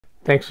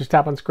Thanks for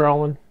stopping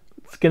scrolling.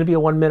 It's going to be a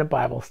 1-minute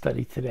Bible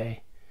study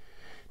today.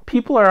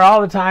 People are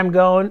all the time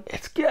going,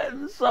 it's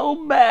getting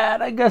so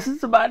bad. I guess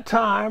it's about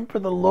time for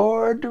the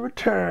Lord to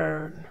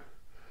return.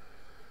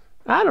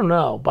 I don't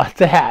know about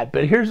that,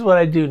 but here's what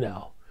I do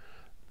know.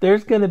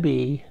 There's going to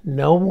be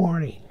no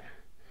warning.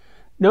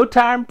 No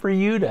time for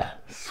you to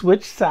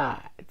switch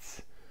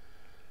sides.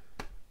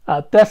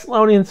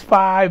 Thessalonians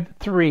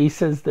 5:3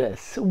 says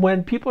this.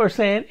 When people are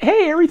saying,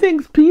 hey,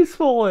 everything's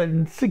peaceful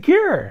and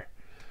secure,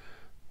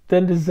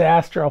 then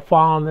disaster will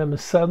fall on them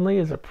as suddenly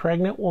as a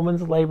pregnant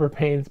woman's labor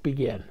pains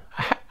begin.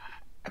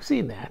 I've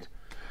seen that.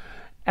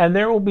 And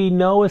there will be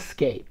no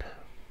escape.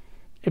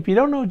 If you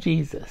don't know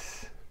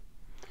Jesus,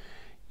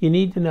 you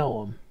need to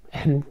know him,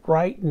 and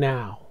right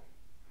now.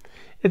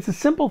 It's a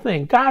simple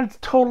thing. God's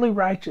totally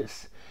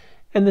righteous.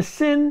 And the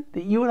sin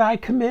that you and I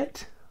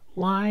commit,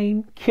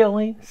 lying,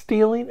 killing,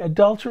 stealing,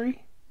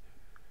 adultery,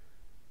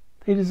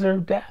 they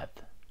deserve death.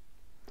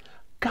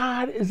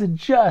 God is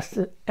just,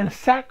 and a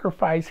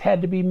sacrifice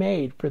had to be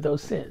made for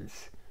those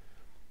sins.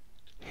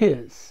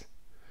 His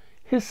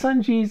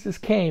son Jesus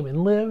came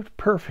and lived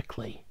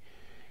perfectly.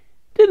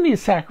 Didn't need a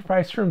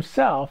sacrifice for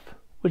himself,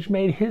 which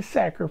made his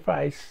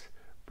sacrifice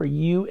for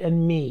you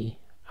and me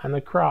on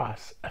the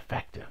cross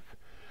effective.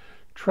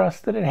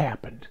 Trust that it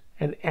happened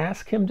and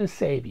ask him to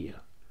save you.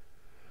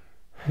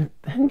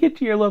 Then get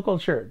to your local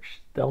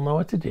church. They'll know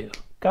what to do.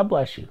 God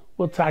bless you.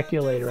 We'll talk to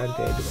you later on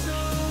Day Devotion.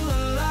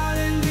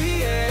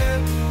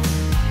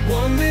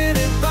 1 minute.